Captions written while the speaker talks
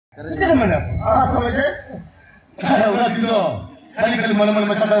Tidak mana? Apa macam? Orang itu kali mana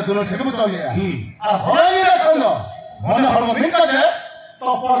masalah dulu saya betul ya. Orang ini dah tahu. Mana orang minta je,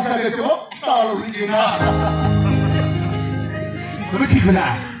 topor saya itu tahu ini. Tapi ठीक बना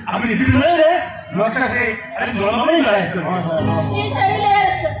अब ये दिन में है लोटा के अरे दोनों में नहीं लड़ा है ये सारे ले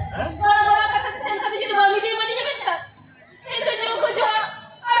बड़ा बड़ा कथा संकट जी बामी दे मनी जब था ये तो जो को जो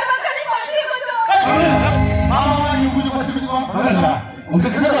और बाका नहीं पासी को जो हाँ न्यू को जो पासी को जो उनका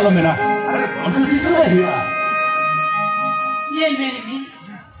कितना दालम है ना अरे उनका तीसरा है या ये मेरे में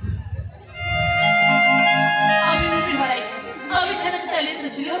अभी भी बड़ाई अभी छनक तले तो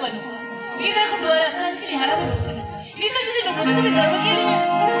चलियो बनो इधर को डोरा सन के लिए हारा बनो itu jadi nunggu itu bidar begini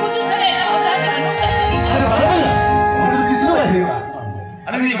khusus saya orang lagi menunggu ada apa ya orang itu sudah hewa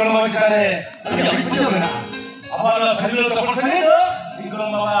ada ni kalau mau cakap deh ada apa itu mana apa lah saya lalu tak percaya itu ni kalau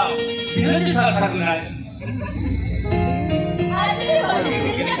mau bila ni salah satu naik ada ni baru ni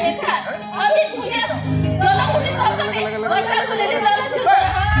dia beta abis punya tu jalan punya sabda ni benda tu lele dalam cerita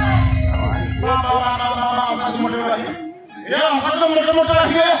mama motor lagi ya motor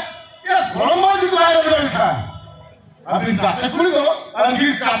lagi ya kalau mau itu bayar berapa kan Abin kata kuli tu,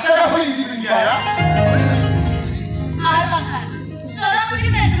 angin kata kuli ini dunia ya. Arwahkan, cara kuli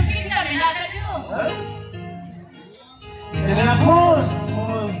mereka pergi kita menarik itu. Jadi aku,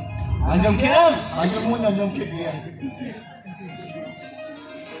 anjam kiam dia.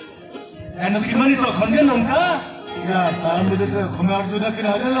 Anu kiman itu kongen nongka? Ya, tahan betul tu, kemar tu dah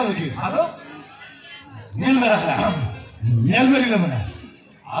kena ada lagi. Aduh, nyel merah lah, nyel merah mana?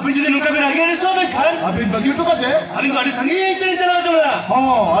 Abin jadi nungka beragi ni semua kan? Abin bagi itu kata? Abin tu ada sanggit ni jalan jalan.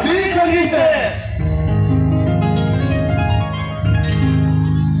 Oh, ada sanggit.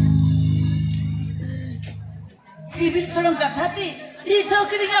 Sibil solong kata ti, risau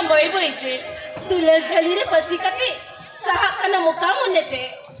keringan boy te, tular jali re pasi kate, sahak kana muka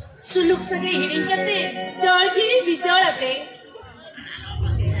monete, suluk sage hiring kate, jorji bijol ate.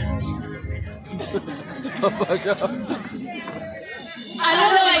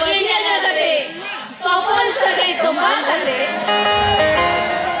 Alam baginya kate, topol sage tomba kate.